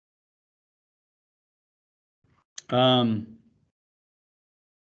Couple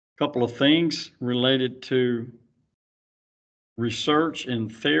of things related to research and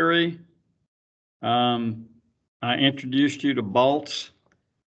theory. I introduced you to Baltz,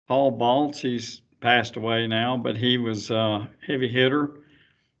 Paul Baltz. He's passed away now, but he was a heavy hitter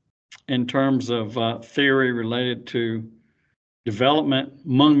in terms of theory related to development,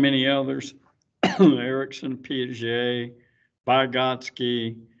 among many others. Erickson, Piaget,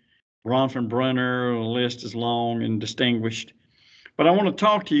 Vygotsky, Bronfenbrenner. The list is long and distinguished. But I want to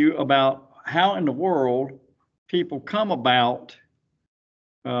talk to you about how in the world people come about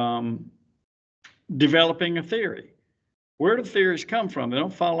developing a theory. Where do theories come from? They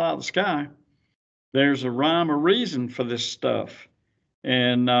don't fall out of the sky. There's a rhyme or reason for this stuff.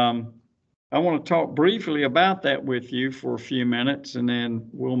 And I want to talk briefly about that with you for a few minutes, and then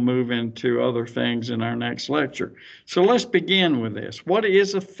we'll move into other things in our next lecture. So let's begin with this. What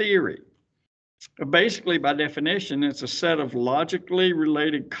is a theory? Basically, by definition, it's a set of logically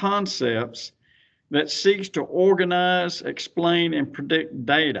related concepts that seeks to organize, explain, and predict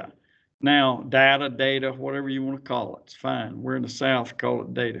data. Now, data, whatever you want to call it, it's fine. We're in the South, call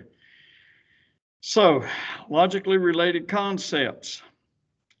it data. So, logically related concepts,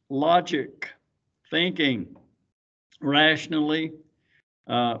 logic, thinking, rationally,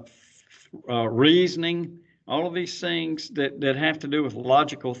 reasoning, all of these things that have to do with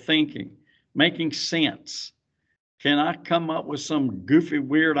logical thinking, making sense. Can I come up with some goofy,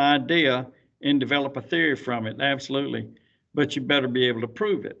 weird idea and develop a theory from it? Absolutely. But you better be able to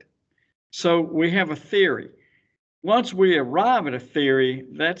prove it. So we have a theory. Once we arrive at a theory,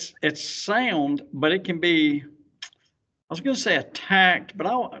 it's sound, but it can be, I was going to say attacked,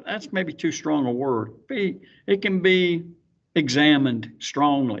 but that's maybe too strong a word. It can be examined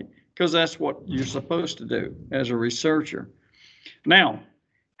strongly, because that's what you're supposed to do as a researcher. Now,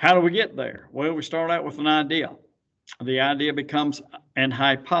 how do we get there? Well, we start out with an idea. The idea becomes an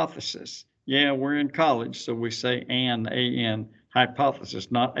hypothesis. Yeah, we're in college, so we say an hypothesis,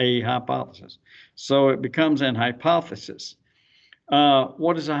 not a hypothesis. So it becomes an hypothesis.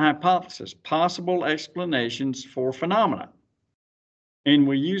 What is a hypothesis? Possible explanations for phenomena. And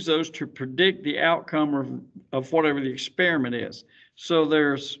we use those to predict the outcome of whatever the experiment is. So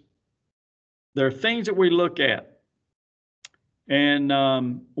there are things that we look at,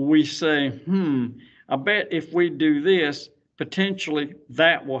 and we say, I bet if we do this, potentially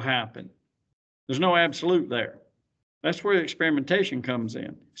that will happen. There's no absolute there. That's where the experimentation comes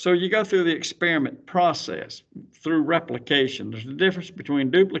in. So you go through the experiment process through replication. There's a difference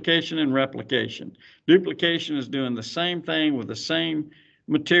between duplication and replication. Duplication is doing the same thing with the same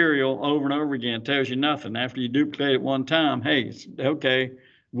material over and over again. It tells you nothing. After you duplicate it one time, hey, it's okay,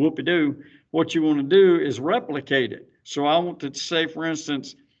 whoopie-doo. What you want to do is replicate it. So I want to say, for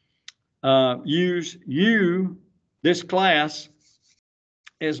instance, use this class,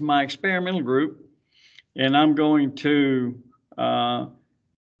 as my experimental group, and I'm going to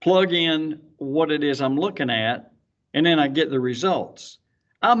plug in what it is I'm looking at, and then I get the results.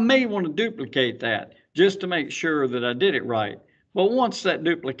 I may want to duplicate that just to make sure that I did it right. But once that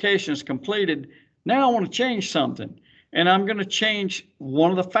duplication is completed, now I want to change something, and I'm going to change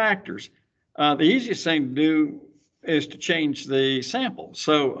one of the factors. The easiest thing to do is to change the sample.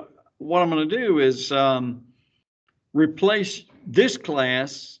 So what I'm going to do is replace this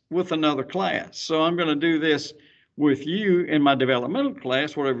class with another class. So I'm going to do this with you in my developmental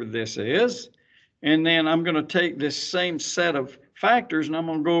class, whatever this is. And then I'm going to take this same set of factors and I'm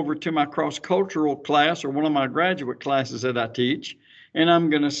going to go over to my cross-cultural class or one of my graduate classes that I teach. And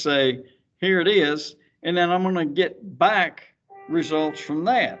I'm going to say, here it is. And then I'm going to get back results from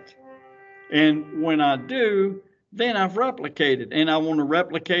that. And when I do, then I've replicated, and I want to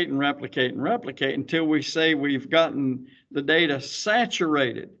replicate and replicate and replicate until we say we've gotten the data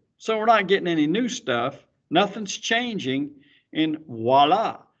saturated. So we're not getting any new stuff, nothing's changing, and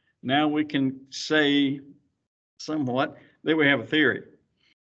voila. Now we can say somewhat that we have a theory.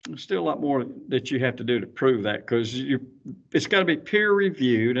 There's still a lot more that you have to do to prove that, because it's got to be peer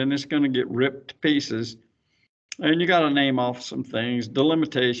reviewed and it's going to get ripped to pieces. And you got to name off some things, the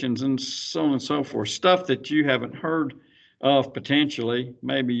limitations and so on and so forth, stuff that you haven't heard of potentially.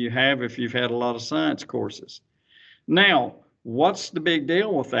 Maybe you have if you've had a lot of science courses. Now, what's the big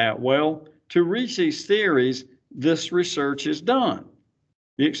deal with that? Well, to reach these theories, this research is done.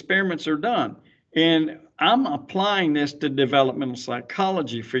 The experiments are done. And I'm applying this to developmental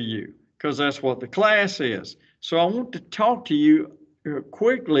psychology for you because that's what the class is. So I want to talk to you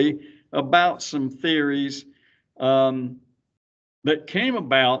quickly about some theories that came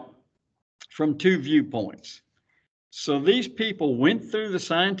about from two viewpoints. So these people went through the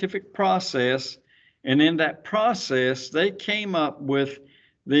scientific process And in that process, they came up with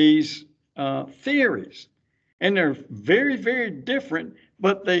these theories. And they're very, very different,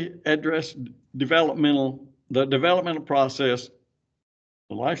 but they address the developmental process,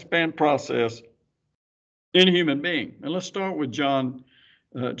 the lifespan process in a human being. And let's start with John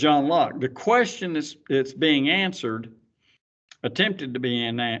Locke. The question that's being answered, attempted to be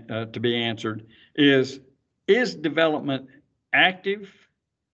answered, is development active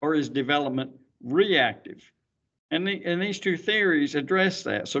or is development reactive? And these two theories address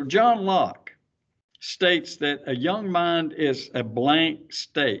that. So John Locke states that a young mind is a blank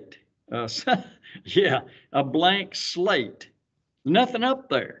state. Yeah, a blank slate. Nothing up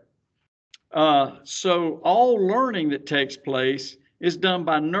there. So all learning that takes place is done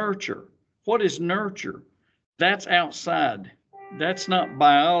by nurture. What is nurture? That's outside. That's not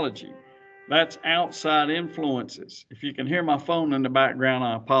biology. That's outside influences. If you can hear my phone in the background,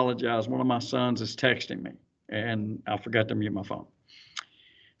 I apologize. One of my sons is texting me, and I forgot to mute my phone.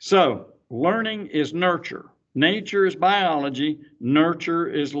 So learning is nurture. Nature is biology. Nurture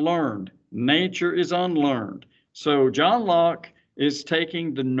is learned. Nature is unlearned. So John Locke is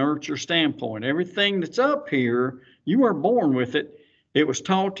taking the nurture standpoint. Everything that's up here, you were born with it. It was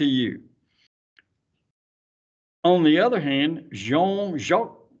taught to you. On the other hand,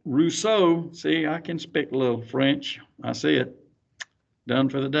 Jean-Jacques Rousseau, see, I can speak a little French. I see it. Done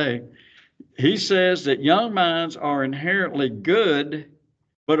for the day. He says that young minds are inherently good,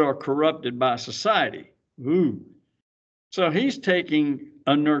 but are corrupted by society. Ooh. So he's taking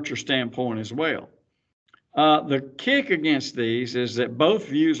a nurture standpoint as well. The kick against these is that both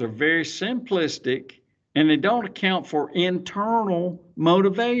views are very simplistic and they don't account for internal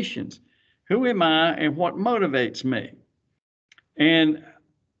motivations. Who am I and what motivates me? And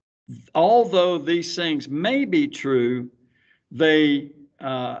although these things may be true, they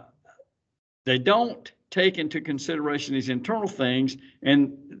don't take into consideration these internal things,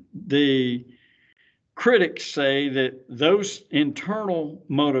 and the critics say that those internal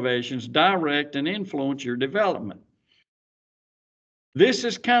motivations direct and influence your development. This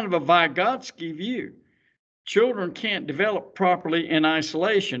is kind of a Vygotsky view. Children can't develop properly in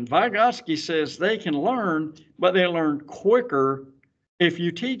isolation. Vygotsky says they can learn, but they learn quicker if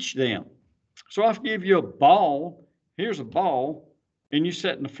you teach them. So if I give you a ball, here's a ball, and you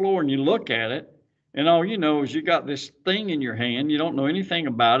sit on the floor and you look at it, and all you know is you got this thing in your hand, you don't know anything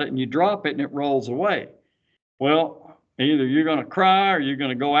about it, and you drop it and it rolls away. Well, either you're going to cry or you're going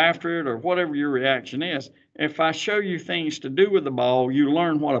to go after it or whatever your reaction is. If I show you things to do with the ball, you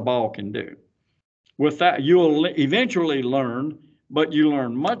learn what a ball can do. With that, you'll eventually learn, but you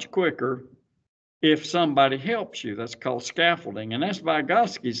learn much quicker if somebody helps you. That's called scaffolding, and that's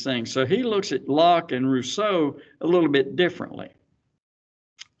Vygotsky's thing. So he looks at Locke and Rousseau a little bit differently.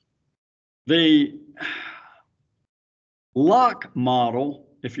 The Locke model,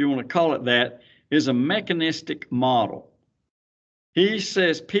 if you want to call it that, is a mechanistic model. He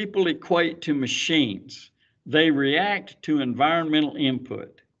says people equate to machines. They react to environmental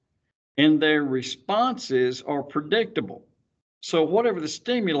input, and their responses are predictable. So whatever the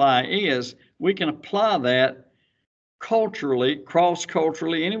stimuli is, we can apply that culturally,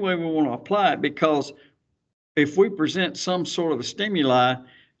 cross-culturally, any way we want to apply it, because if we present some sort of a stimuli,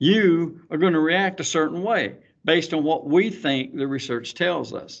 you are going to react a certain way based on what we think the research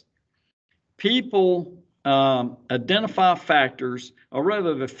tells us. People identify factors, or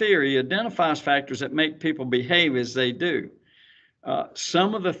rather the theory identifies factors that make people behave as they do.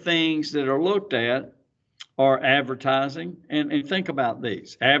 Some of the things that are looked at are advertising, and think about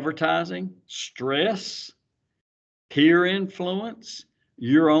these: advertising, stress, peer influence,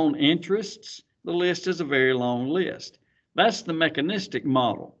 your own interests. The list is a very long list. That's the mechanistic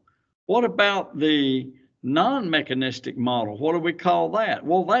model. What about the non-mechanistic model? What do we call that?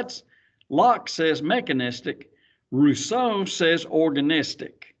 Well, that's Locke says mechanistic, Rousseau says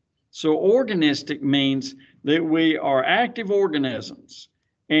organistic. So organistic means that we are active organisms,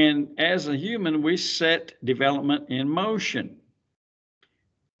 and as a human, we set development in motion.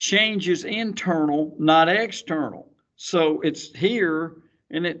 Change is internal, not external. So it's here,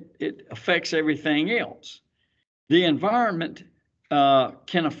 and it affects everything else. The environment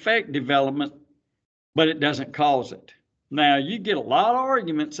can affect development, but it doesn't cause it. Now, you get a lot of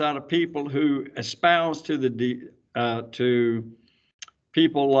arguments out of people who espouse to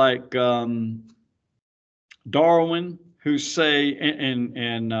people like Darwin, who say,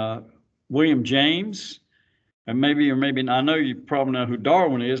 and William James, and maybe or maybe not, I know you probably know who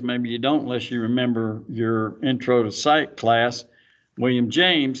Darwin is. Maybe you don't unless you remember your intro to psych class. William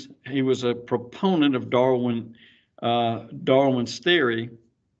James, he was a proponent of Darwin's theory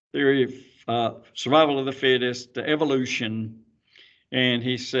of survival of the fittest, the evolution, and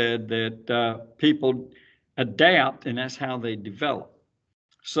he said that people adapt, and that's how they develop.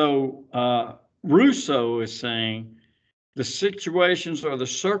 So Rousseau is saying the situations or the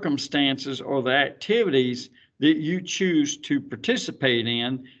circumstances or the activities that you choose to participate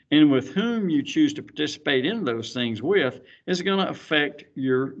in and with whom you choose to participate in those things with is going to affect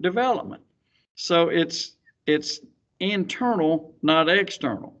your development. So it's internal, not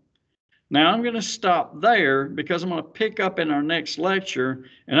external. Now I'm going to stop there because I'm going to pick up in our next lecture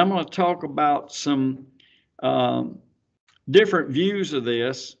and I'm going to talk about some different views of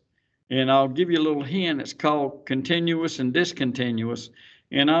this. And I'll give you a little hint. It's called continuous and discontinuous.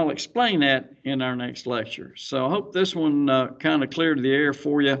 And I'll explain that in our next lecture. So I hope this one kind of cleared the air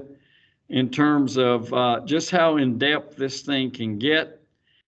for you in terms of just how in depth this thing can get.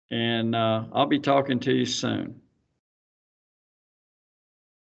 And I'll be talking to you soon.